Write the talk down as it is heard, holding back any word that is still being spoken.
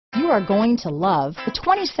are going to love the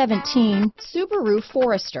 2017 Subaru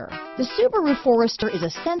Forester. The Subaru Forester is a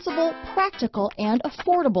sensible, practical, and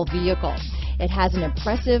affordable vehicle. It has an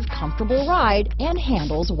impressive, comfortable ride and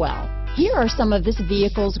handles well. Here are some of this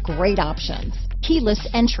vehicle's great options: keyless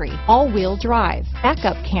entry, all-wheel drive,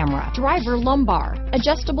 backup camera, driver lumbar,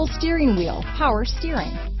 adjustable steering wheel, power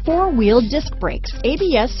steering, four-wheel disc brakes,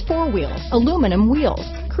 ABS four-wheel, aluminum wheels,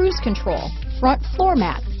 cruise control, front floor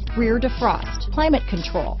mats, rear defrost, climate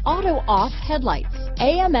control, auto-off headlights,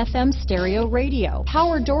 AM/FM stereo radio,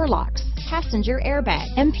 power door locks, passenger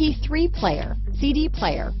airbag, MP3 player, CD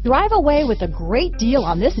player. Drive away with a great deal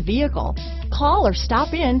on this vehicle. Call or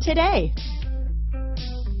stop in today.